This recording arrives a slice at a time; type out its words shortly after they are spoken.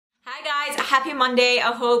guys, happy Monday.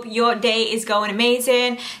 I hope your day is going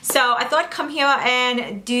amazing. So I thought I'd come here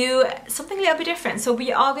and do something a little bit different. So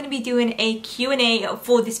we are going to be doing a Q&A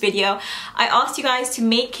for this video. I asked you guys to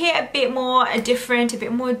make it a bit more different, a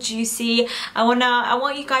bit more juicy. I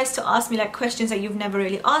want you guys to ask me like questions that you've never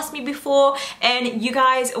really asked me before, and you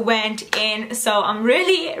guys went in. So I'm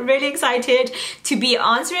really excited to be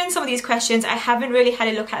answering some of these questions. I haven't really had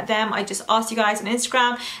a look at them. I just asked you guys on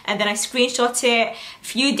Instagram and then I screenshot it. A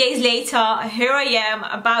few days later, here I am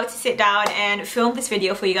about to sit down and film this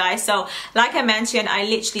video for you guys. So like I mentioned, I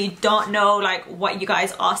literally don't know like what you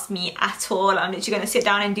guys asked me at all. I'm literally gonna sit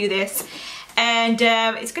down and do this, and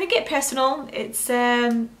it's gonna get personal. It's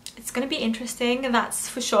gonna be interesting, and that's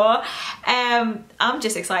for sure. I'm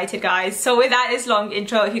just excited, guys. So without this long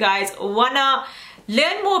intro, if you guys wanna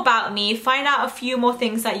learn more about me, find out a few more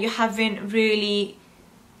things that you haven't really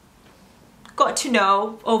got to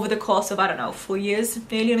know over the course of, I don't know, 4 years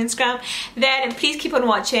nearly on Instagram, then please keep on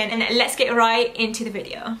watching and let's get right into the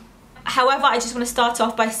video. However, I just want to start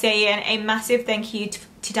off by saying a massive thank you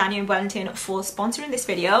to Daniel Wellington for sponsoring this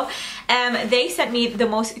video. They sent me the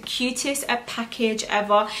most cutest package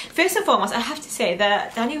ever. First and foremost, I have to say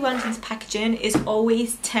that Daniel Wellington's packaging is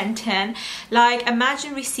always 10/10. Like,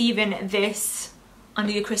 imagine receiving this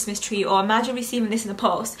under your Christmas tree, or imagine receiving this in the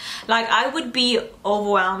post. Like, I would be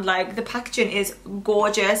overwhelmed. Like, the packaging is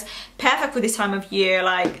gorgeous, perfect for this time of year,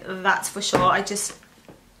 like, that's for sure.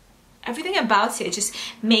 Everything about it just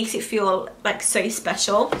makes it feel like so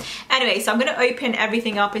special. Anyway, so I'm gonna open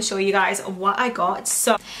everything up and show you guys what I got.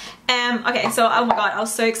 So okay, so oh my god, I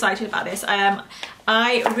was so excited about this. I'm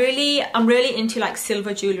really into like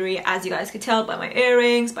silver jewelry, as you guys could tell by my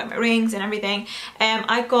earrings, by my rings and everything.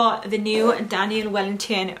 I got the new Daniel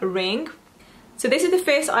Wellington ring. So this is the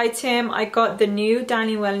first item. I got the new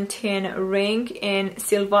Daniel Wellington ring in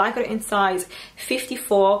silver. I got it in size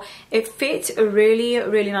 54. It fits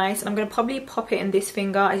really nice. I'm going to probably pop it in this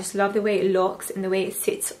finger. I just love the way it looks and the way it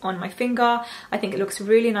sits on my finger. I think it looks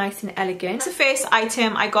really nice and elegant. That's the first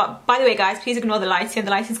item I got. By the way, guys, please ignore the lighting. The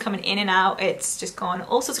lighting's coming in and out. It's just gone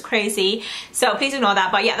all sorts of crazy. So please ignore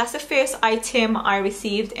that. But yeah, that's the first item I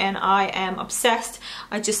received and I am obsessed.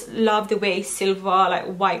 I just love the way silver, like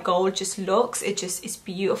white gold, just looks. It's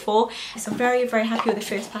beautiful. So I'm very happy with the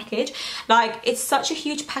first package. Like, it's such a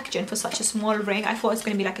huge packaging for such a small ring. I thought it was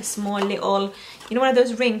going to be like a small little, you know, one of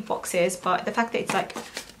those ring boxes, but the fact that it's like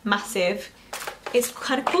massive, it's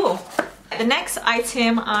kind of cool. The next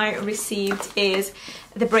item I received is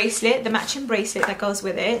the bracelet, the matching bracelet that goes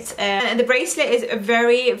with it. And the bracelet is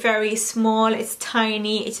very small, it's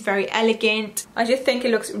tiny, it's very elegant. I just think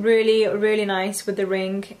it looks really nice with the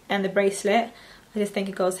ring and the bracelet. I just think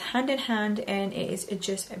it goes hand in hand and it is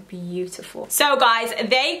just beautiful. So guys,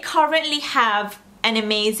 they currently have an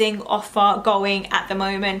amazing offer going at the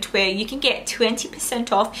moment where you can get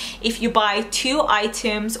 20% off if you buy 2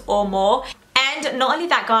 items or more. And not only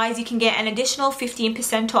that, guys, you can get an additional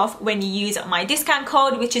 15% off when you use my discount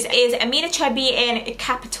code, which is Amina Chebbi in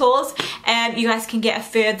capitals. You guys can get a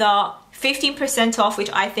further 15% off, which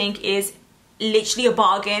I think is literally a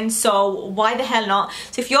bargain. So why the hell not?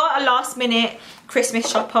 So if you're a last minute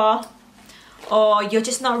Christmas shopper, or you're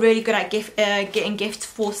just not really good at getting gifts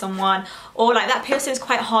for someone, or like that person is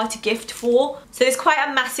quite hard to gift for, so there's quite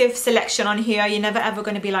a massive selection on here. You're never ever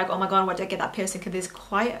going to be like, oh my god, what do I get that person? Because there's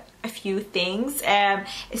quite a few things,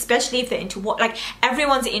 especially if they're into what, like,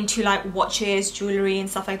 everyone's into like watches, jewelry and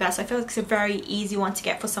stuff like that. So I feel like it's a very easy one to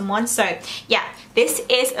get for someone. So yeah, this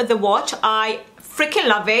is the watch. I freaking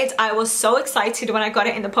love it. I was so excited when I got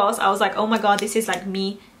it in the post. I was like, oh my god, this is like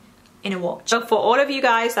me in a watch. So for all of you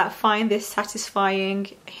guys that find this satisfying,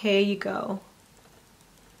 here you go.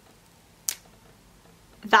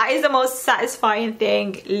 That is the most satisfying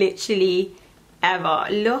thing literally ever.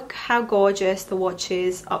 Look how gorgeous the watch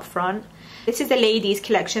is up front. This is the ladies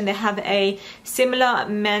collection. They have a similar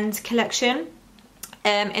men's collection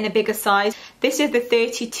in a bigger size. This is the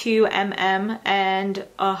 32mm, and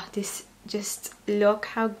oh, this, just look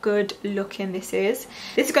how good looking this is.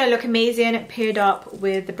 This is going to look amazing paired up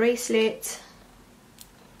with the bracelet.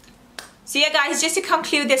 So yeah, guys, just to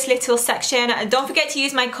conclude this little section, don't forget to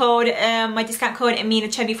use my code, my discount code Amina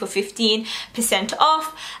Chebbi for 15%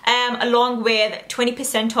 off, along with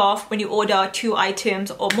 20% off when you order 2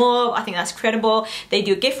 items or more. I think that's credible. They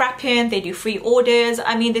do gift wrapping, they do free orders.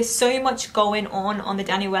 I mean, there's so much going on the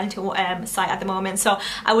Daniel Wellington site at the moment. So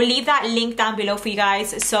I will leave that link down below for you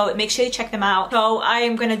guys, so make sure you check them out. So I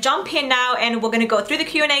am going to jump in now and we're going to go through the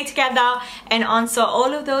Q&A together and answer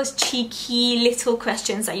all of those cheeky little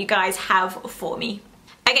questions that you guys have for me.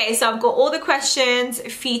 Okay, so I've got all the questions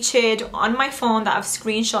featured on my phone that I've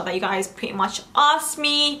screenshot that you guys pretty much asked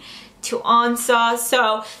me to answer.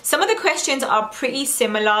 So some of the questions are pretty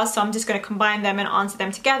similar, so I'm just going to combine them and answer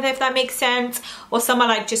them together, if that makes sense. Or some are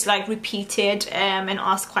like just like repeated and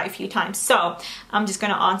asked quite a few times, so I'm just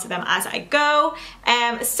going to answer them as I go.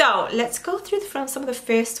 So let's go through some of the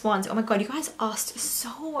first ones. Oh my god, you guys asked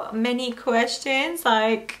so many questions,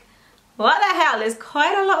 like what the hell, there's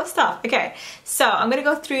quite a lot of stuff. Okay, so I'm going to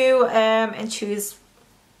go through and choose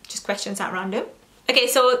just questions at random. Okay,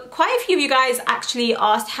 so quite a few of you guys actually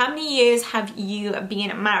asked, how many years have you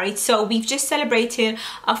been married? So we've just celebrated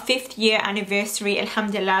our 5th year anniversary,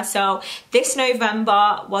 alhamdulillah. So this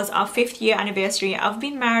November was our 5th year anniversary. I've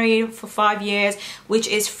been married for 5 years, which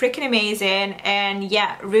is freaking amazing. And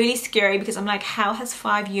yeah, really scary, because I'm like, how has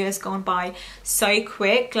 5 years gone by so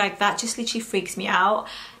quick? Like, that just literally freaks me out.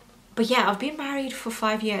 But yeah, I've been married for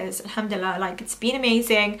 5 years, alhamdulillah. Like, it's been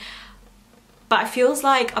amazing. But it feels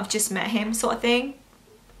like I've just met him, sort of thing.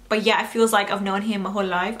 But yeah, it feels like I've known him my whole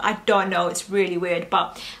life. I don't know, it's really weird.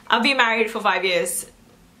 But I've been married for 5 years,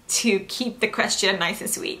 to keep the question nice and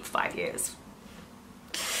sweet. 5 years.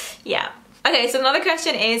 Yeah. Okay, so another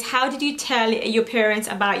question is, how did you tell your parents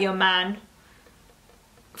about your man?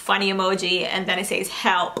 Funny emoji, and then it says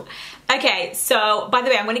help. Okay, so by the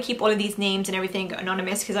way, I'm going to keep all of these names and everything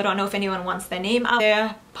anonymous, because I don't know if anyone wants their name out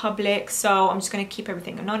there public, so I'm just going to keep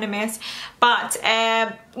everything anonymous. But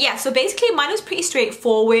yeah, so basically mine was pretty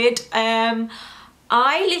straightforward.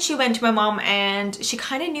 I literally went to my mom, and she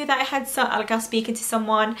kind of knew that I had I was speaking to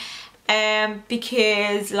someone,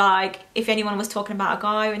 because like if anyone was talking about a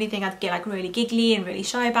guy or anything, I'd get like really giggly and really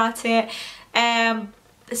shy about it.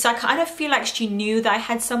 So I kind of feel like she knew that I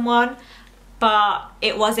had someone, but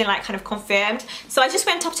it wasn't like kind of confirmed. So I just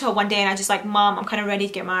went up to her one day and I just like, Mom, I'm kind of ready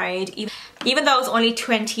to get married. Even though I was only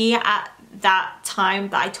 20 at that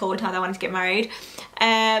time that I told her that I wanted to get married,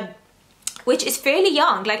 which is fairly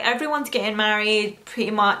young. Like, everyone's getting married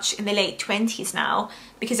pretty much in the late 20s now,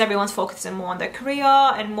 because everyone's focusing more on their career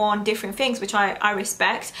and more on different things, which I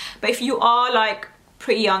respect. But if you are like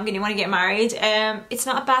pretty young and you want to get married, it's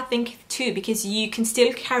not a bad thing too, because you can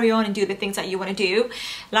still carry on and do the things that you want to do.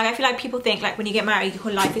 Like, I feel like people think like when you get married your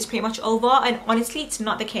whole life is pretty much over, and honestly it's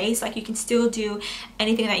not the case. Like, you can still do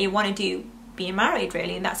anything that you want to do being married,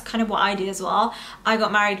 really. And that's kind of what I did as well. I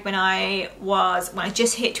got married when I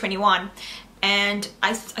just hit 21, and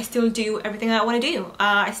I still do everything that I want to do.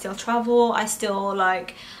 I still travel, I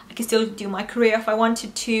can still do my career if I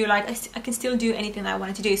wanted to. Like, I can still do anything that I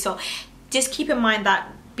wanted to do. So just keep in mind that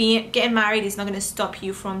getting married is not going to stop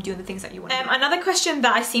you from doing the things that you want to do. Another question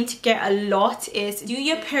that I seem to get a lot is, do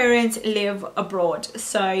your parents live abroad?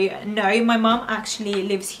 So no, my mom actually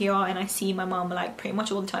lives here, and I see my mom like pretty much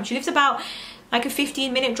all the time. She lives about like a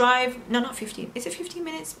 15-minute drive. No, not 15. Is it 15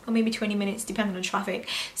 minutes? Or maybe 20 minutes, depending on traffic.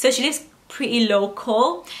 So she lives pretty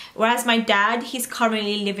local, whereas my dad, he's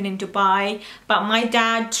currently living in Dubai, but my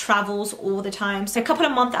dad travels all the time. So a couple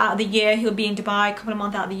of months out of the year he'll be in Dubai, a couple of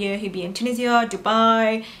months out of the year he'll be in Tunisia,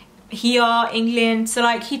 Dubai, here, England. So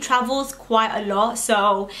like, he travels quite a lot,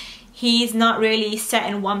 so he's not really set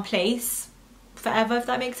in one place forever, if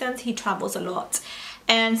that makes sense. He travels a lot.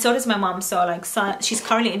 And so does my mom. So like, she's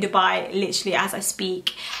currently in Dubai literally as I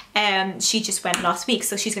speak, and she just went last week,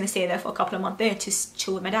 so she's going to stay there for a couple of months there to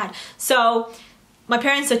chill with my dad. So my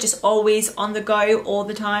parents are just always on the go all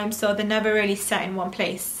the time, so they're never really set in one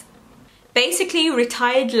place. Basically,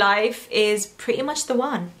 retired life is pretty much the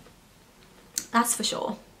one, that's for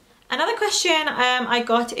sure. Another question I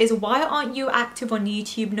got is, why aren't you active on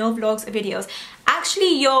YouTube? No vlogs or videos.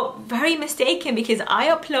 Actually, you're very mistaken, because I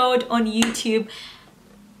upload on YouTube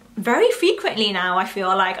very frequently now. I feel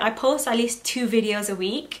like I post at least 2 videos a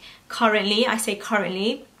week currently. I say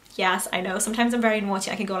currently, yes, I know sometimes I'm very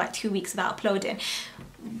naughty. I can go like 2 weeks without uploading,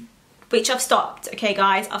 which I've stopped. Okay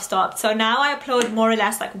guys, I've stopped. So now I upload more or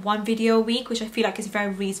less like 1 video a week, which I feel like is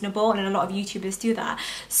very reasonable, and a lot of YouTubers do that.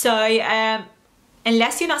 So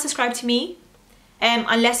unless you're not subscribed to me,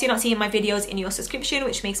 unless you're not seeing my videos in your subscription,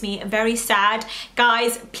 which makes me very sad,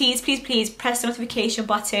 guys, please press the notification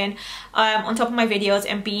button on top of my videos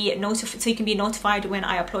and be notified, so you can be notified when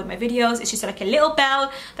I upload my videos. It's just like a little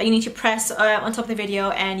bell that you need to press on top of the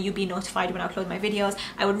video, and you'll be notified when I upload my videos.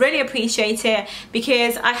 I would really appreciate it,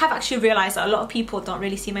 because I have actually realized that a lot of people don't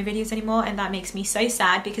really see my videos anymore, and that makes me so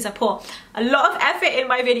sad, because I put a lot of effort in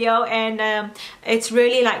my video, and it's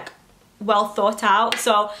really like well thought out.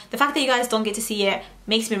 So the fact that you guys don't get to see it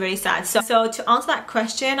makes me really sad. So to answer that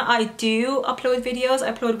question, I do upload videos.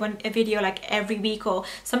 I upload a video like every week, or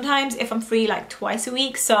sometimes if I'm free like twice a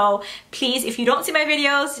week. So please, if you don't see my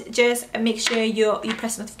videos, just make sure you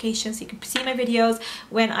press notifications so you can see my videos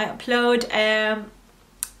when I upload.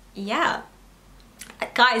 Yeah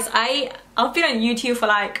guys, I've been on YouTube for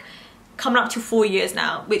like coming up to 4 years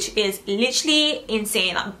now, which is literally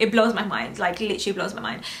insane. It blows my mind, like literally blows my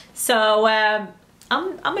mind. So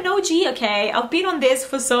I'm an OG, okay? I've been on this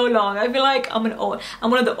for so long. I feel like I'm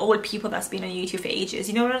one of the old people that's been on YouTube for ages.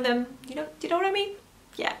 You know, one of them, do you know what I mean?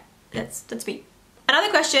 Yeah, that's me. Another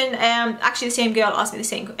question, actually the same girl asked me the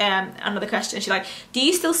same, another question. She's like, do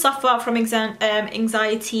you still suffer from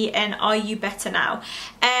anxiety, and are you better now?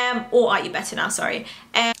 Or are you better now, sorry.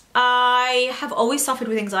 I have always suffered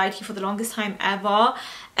with anxiety for the longest time ever.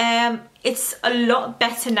 It's a lot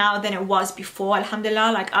better now than it was before,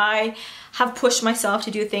 alhamdulillah. Like, I have pushed myself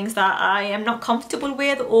to do things that I am not comfortable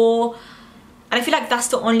with, and I feel like that's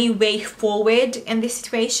the only way forward in this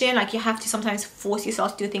situation. Like, you have to sometimes force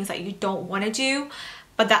yourself to do things that you don't want to do,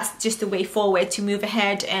 but that's just the way forward to move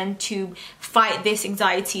ahead and to fight this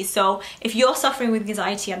anxiety. So if you're suffering with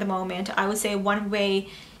anxiety at the moment, I would say one way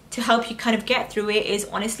to help you kind of get through it is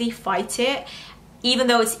honestly fight it. Even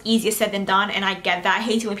though it's easier said than done, and I get that. I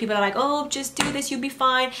hate it when people are like, oh, just do this, you'll be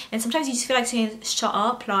fine. And sometimes you just feel like saying, shut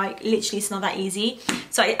up, like literally it's not that easy.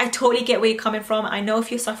 So I totally get where you're coming from. I know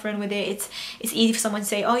if you're suffering with it, it's easy for someone to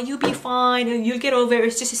say, oh, you'll be fine, you'll get over it,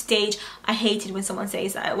 it's just a stage. I hate it when someone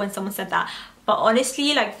says that, when someone said that. But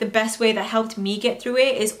honestly, like, the best way that helped me get through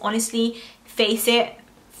it is honestly face it,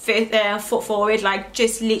 foot forward. Like,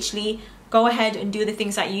 just literally go ahead and do the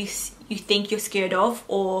things that you think you're scared of,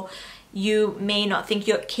 or you may not think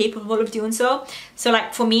you're capable of doing so. So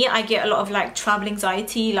like for me, I get a lot of like travel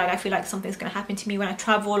anxiety. Like, I feel like something's gonna happen to me when I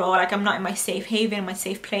travel, or like I'm not in my safe haven, my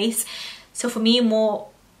safe place. So for me, more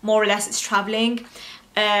or less, it's traveling.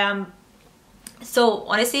 So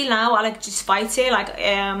honestly now I like just fight it. Like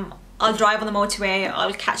I'll drive on the motorway,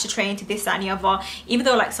 I'll catch a train to this, that and the other. Even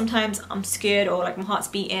though like sometimes I'm scared, or like my heart's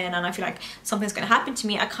beating and I feel like something's gonna happen to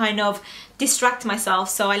me, I kind of distract myself.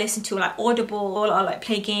 So I listen to like Audible, or I like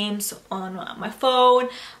play games on my phone.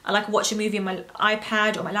 I like watch a movie on my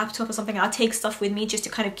iPad or my laptop or something. I'll take stuff with me just to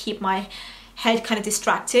kind of keep my head kind of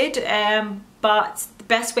distracted. But the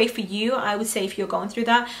best way for you, I would say, if you're going through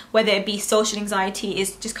that, whether it be social anxiety,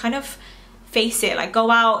 is just kind of face it. Like,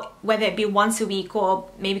 go out, whether it be once a week or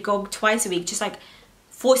maybe go twice a week. Just like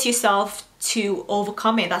force yourself to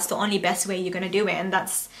overcome it. That's the only best way you're gonna do it, and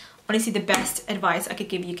that's honestly the best advice I could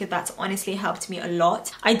give you, because that's honestly helped me a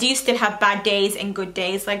lot. I do still have bad days and good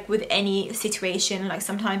days, like with any situation. Like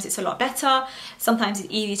sometimes it's a lot better, sometimes it's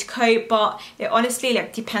easy to cope, but it honestly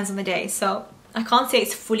like depends on the day. So I can't say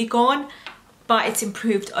it's fully gone, but it's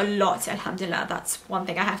improved a lot, alhamdulillah. That's one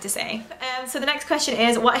thing I have to say. So the next question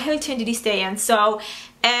is, what Hilton did you stay in? So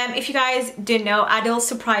if you guys didn't know, Adil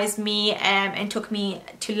surprised me and took me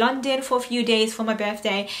to London for a few days for my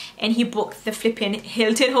birthday, and he booked the flipping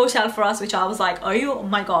Hilton hotel for us, which I was like, oh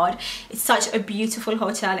my god, it's such a beautiful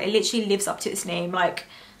hotel. It literally lives up to its name. Like,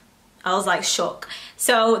 I was like shocked.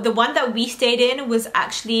 So the one that we stayed in was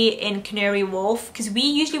actually in Canary Wharf, because we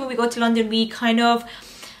usually, when we go to London, we kind of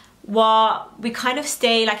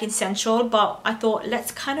stay like in Central, but I thought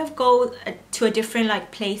let's kind of go to a different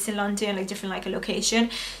like place in London, like different like a location.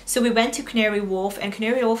 So we went to Canary Wharf, and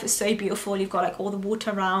Canary Wharf is so beautiful. You've got like all the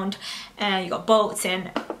water around, and you got boats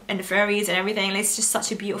and the ferries and everything, and it's just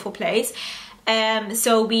such a beautiful place.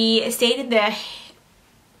 So we stayed in there,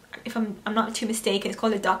 if I'm not too mistaken, it's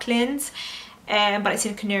called the Docklands, but it's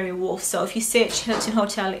in Canary Wharf. So if you search Hilton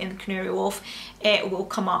Hotel in Canary Wharf, it will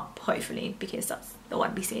come up, hopefully, because that's the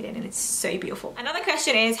one we stayed in, and it's so beautiful. Another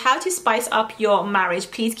question is how to spice up your marriage.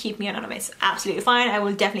 Please keep me anonymous. Absolutely fine, I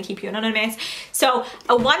will definitely keep you anonymous. So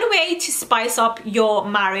one way to spice up your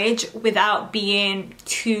marriage without being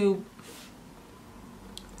too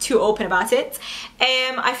open about it,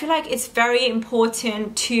 I feel like it's very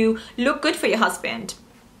important to look good for your husband.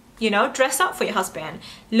 You know, dress up for your husband,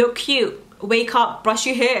 look cute, wake up, brush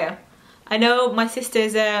your hair. I know my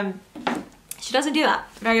sister's she doesn't do that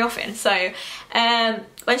very often. So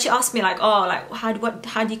when she asked me like, oh, like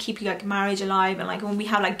how do you keep your like marriage alive, and like when we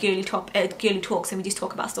have like girly talks and we just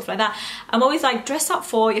talk about stuff like that, I'm always like, dress up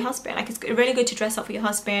for your husband. Like, it's really good to dress up for your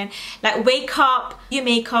husband. Like, wake up, do your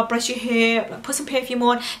makeup, brush your hair, like, put some perfume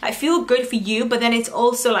on, like feel good for you, but then it's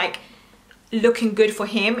also like looking good for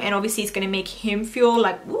him, and obviously it's gonna make him feel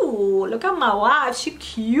like, ooh, look at my wife, she's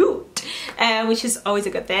cute, which is always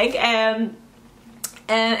a good thing.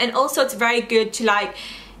 And also it's very good to, like,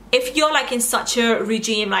 if you're like in such a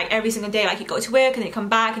regime, like every single day, like you go to work and then you come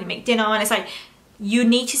back and you make dinner, and it's like you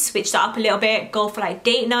need to switch that up a little bit. Go for like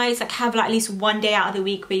date nights, like have like at least one day out of the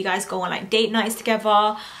week where you guys go on like date nights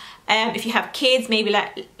together. If you have kids, maybe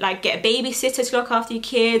like get a babysitter to look after your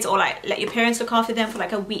kids, or like let your parents look after them for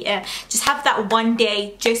like a week. Just have that one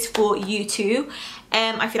day just for you two.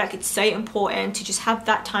 I feel like it's so important to just have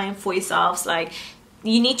that time for yourselves. Like,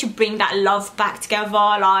 you need to bring that love back together,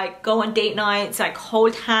 like go on date nights, like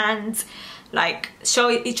hold hands, like show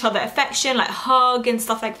each other affection, like hug and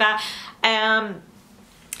stuff like that.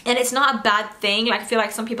 And it's not a bad thing. Like I feel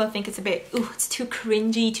like some people think it's a bit, ooh, it's too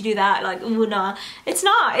cringy to do that, like, ooh, no, it's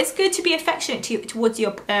not. It's good to be affectionate towards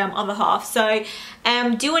your other half. So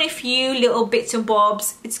doing a few little bits and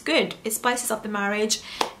bobs, it's good. It spices up the marriage,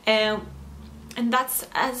 and that's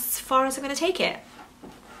as far as I'm gonna take it.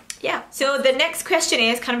 Yeah. So the next question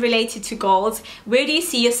is kind of related to goals. Where do you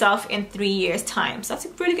see yourself in 3 years time? So that's a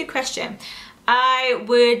really good question. I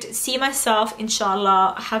would see myself,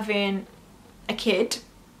 inshallah, having a kid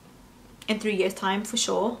in 3 years time for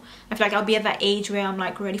sure. I feel like I'll be at that age where I'm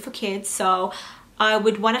like ready for kids. So I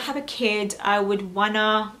would want to have a kid. I would want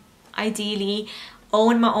to ideally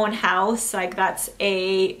own my own house. Like that's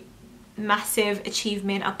a massive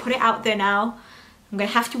achievement. I'll put it out there now. I'm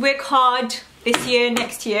gonna have to work hard this year,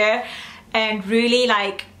 next year, and really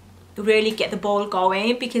get the ball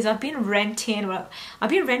going, because I've been renting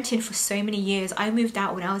for so many years. I moved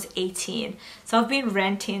out when I was 18, so I've been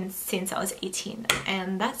renting since I was 18,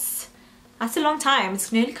 and that's a long time.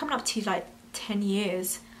 It's nearly coming up to like 10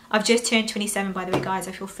 years. I've just turned 27, by the way, guys.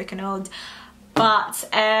 I feel freaking old. But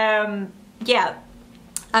yeah,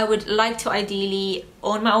 I would like to ideally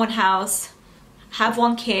own my own house, have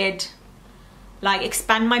one kid, like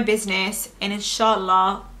expand my business, and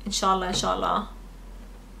inshallah,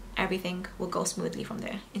 everything will go smoothly from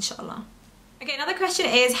there, inshallah. Okay, another question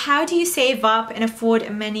is, how do you save up and afford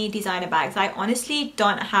many designer bags? I honestly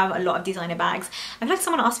don't have a lot of designer bags. I feel like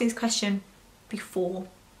someone asked me this question before,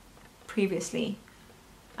 previously.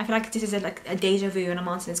 I feel like this is like a deja vu and I'm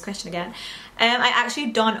answering this question again. I actually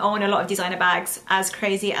don't own a lot of designer bags, as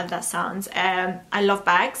crazy as that sounds. I love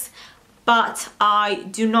bags, but I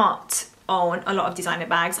do not own a lot of designer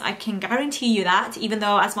bags. I can guarantee you that, even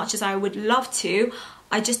though as much as I would love to,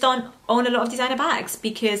 I just don't own a lot of designer bags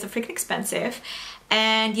because they're freaking expensive,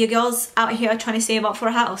 and your girls out here are trying to save up for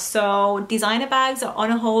a house. So designer bags are on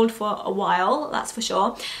a hold for a while, that's for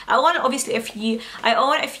sure. I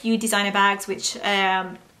own a few designer bags which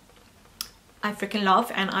I freaking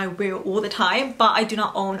love and I wear all the time, but I do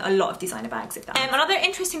not own a lot of designer bags. Another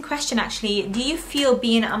interesting question actually, do you feel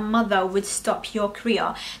being a mother would stop your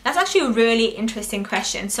career? That's actually a really interesting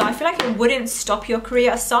question. So I feel like it wouldn't stop your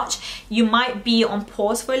career as such. You might be on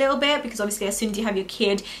pause for a little bit, because obviously as soon as you have your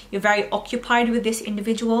kid, you're very occupied with this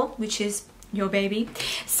individual, which is your baby.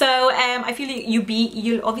 So I feel like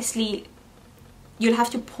you'll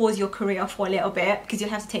have to pause your career for a little bit, because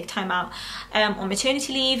you'll have to take time out on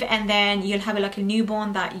maternity leave, and then you'll have like a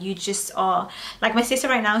newborn that you just are, like my sister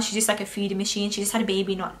right now, she's just like a feeding machine. She just had a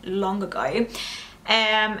baby not long ago,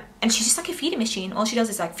 and she's just like a feeding machine. All she does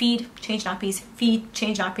is like feed, change nappies, feed,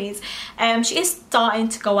 change nappies. She is starting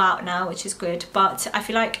to go out now, which is good, but I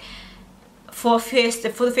feel like for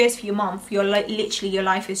the first few months, literally your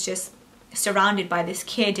life is just surrounded by this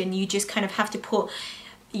kid, and you just kind of have to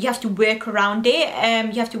you have to work around it,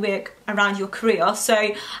 you have to work around your career. So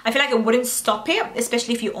I feel like it wouldn't stop it,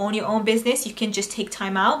 especially if you own your own business. You can just take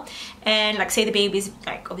time out, and like say the baby's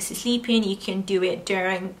like obviously sleeping, you can do it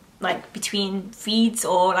during like between feeds,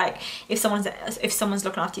 or like if someone's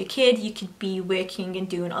looking after your kid, you could be working and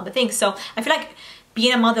doing other things. So I feel like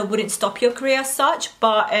being a mother wouldn't stop your career as such,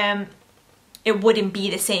 but it wouldn't be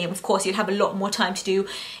the same. Of course, you'd have a lot more time to do.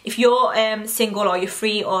 If you're single, or you're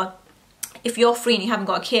free, or if you're free and you haven't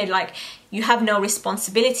got a kid, like you have no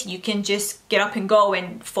responsibility. You can just get up and go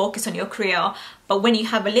and focus on your career. But when you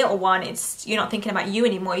have a little one, you're not thinking about you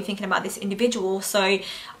anymore, you're thinking about this individual. So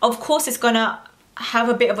of course it's gonna have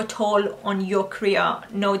a bit of a toll on your career,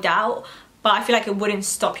 no doubt, but I feel like it wouldn't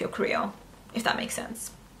stop your career, if that makes sense.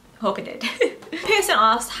 Hope it did. Person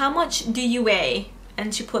asked, how much do you weigh?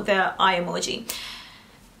 And she put the eye emoji.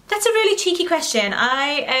 That's a really cheeky question.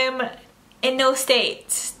 I am in no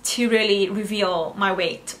state to really reveal my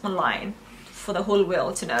weight online for the whole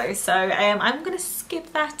world to know, so I'm gonna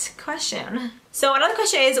skip that question. So another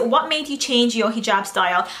question is, what made you change your hijab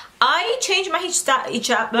style? I changed my hijab,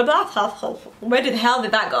 where the hell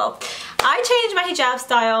did that go? I change my hijab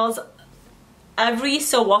styles every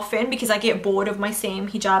so often because I get bored of my same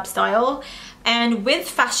hijab style. And with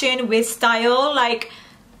fashion, with style, like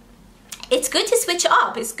it's good to switch it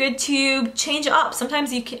up, it's good to change it up.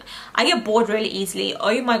 Sometimes I get bored really easily.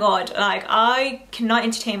 Oh my god, like I cannot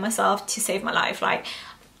entertain myself to save my life. Like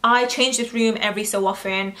I change this room every so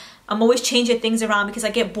often. I'm always changing things around because I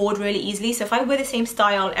get bored really easily. So if I wear the same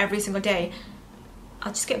style every single day,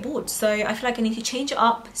 I'll just get bored. So I feel like I need to change it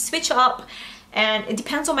up, switch it up. And it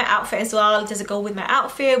depends on my outfit as well. Does it go with my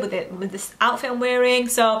outfit, with this outfit I'm wearing?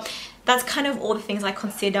 So that's kind of all the things I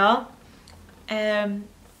consider.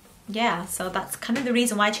 yeah, so that's kind of the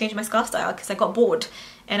reason why I changed my scarf style, because I got bored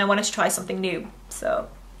and I wanted to try something new. So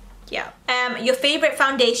yeah. Your favorite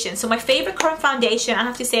foundation. So my favorite current foundation, I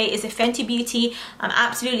have to say, is a Fenty Beauty. I'm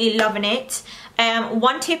absolutely loving it.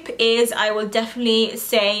 One tip is, I will definitely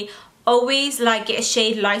say, always like get a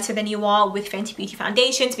shade lighter than you are with Fenty Beauty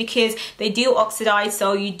foundations, because they do oxidize,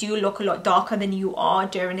 so you do look a lot darker than you are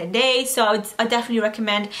during the day. So I definitely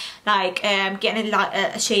recommend like getting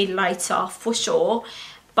a shade lighter for sure.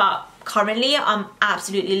 But currently I'm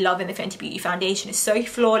absolutely loving the Fenty Beauty foundation. It's so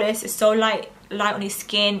flawless, it's so light on your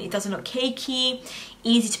skin, it doesn't look cakey,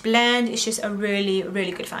 easy to blend. It's just a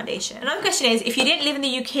really good foundation. Another question is, if you didn't live in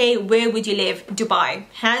the UK, where would you live? Dubai.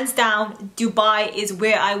 Hands down, Dubai is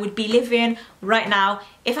where I would be living right now.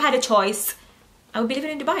 If I had a choice, I would be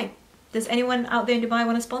living in Dubai. Does anyone out there in Dubai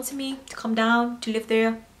want to sponsor me to come down to live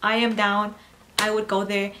there? I am down. I would go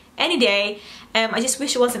there any day. I just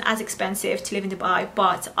wish it wasn't as expensive to live in Dubai,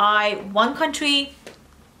 but one country,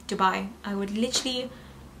 Dubai. I would literally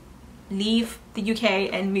leave the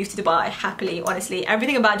UK and move to Dubai happily, honestly.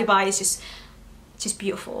 Everything about Dubai is just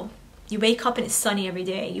beautiful. You wake up and it's sunny every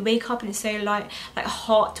day. You wake up and it's so like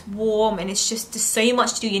hot, warm, and it's just, there's so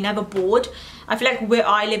much to do. You're never bored. I feel like where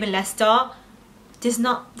I live in Leicester, there's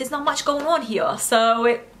not much going on here, so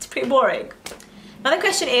it's pretty boring. Another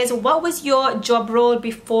question is, what was your job role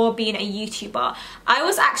before being a YouTuber? I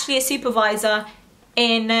was actually a supervisor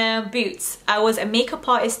in Boots. I was a makeup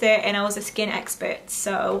artist there, and I was a skin expert.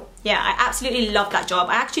 So yeah, I absolutely loved that job.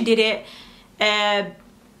 I actually did it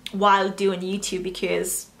while doing YouTube,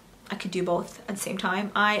 because I could do both at the same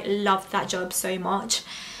time. I loved that job so much.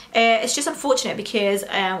 It's just unfortunate because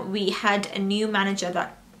we had a new manager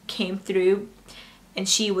that came through, and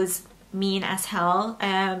she was mean as hell.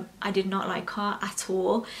 I did not like her at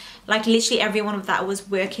all. Like literally everyone that was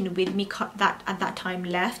working with me at that time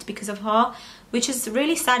left because of her, which is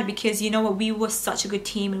really sad, because you know what, we were such a good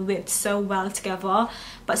team and we worked so well together.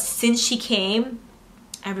 But since she came,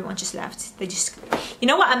 everyone just left. They just, you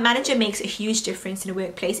know what, a manager makes a huge difference in a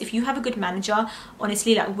workplace. If you have a good manager,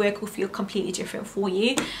 honestly, like work will feel completely different for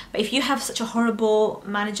you. But if you have such a horrible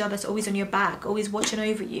manager that's always on your back, always watching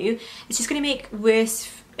over you, it's just going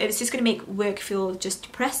to make work feel just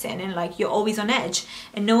depressing, and like you're always on edge,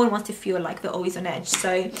 and no one wants to feel like they're always on edge.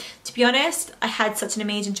 So to be honest, I had such an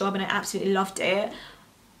amazing job and I absolutely loved it,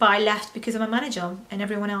 but I left because of my manager, and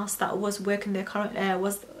everyone else that was working there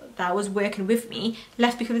that was working with me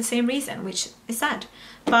left because of the same reason, which is sad.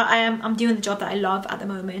 But I'm doing the job that I love at the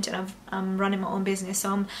moment, and I'm running my own business,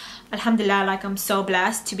 so I'm, alhamdulillah, like I'm so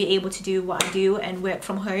blessed to be able to do what I do and work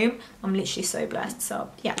from home. I'm literally so blessed.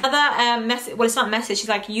 So yeah. Another message, well, it's not a message, she's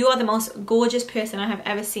like, you are the most gorgeous person I have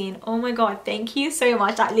ever seen. Oh my god, thank you so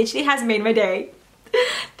much. That literally has made my day.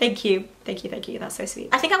 Thank you, thank you, thank you. That's so sweet.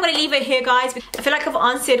 I think I'm going to leave it here, guys. I feel like I've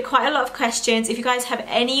answered quite a lot of questions. If you guys have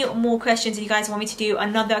any more questions, if you guys want me to do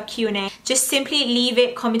another Q&A, just simply leave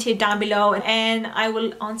it commented down below, and I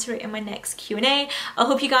will answer it in my next Q&A. I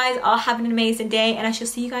hope you guys are having an amazing day, and I shall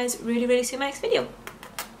see you guys really soon in my next video.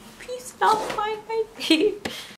 Peace out. Bye.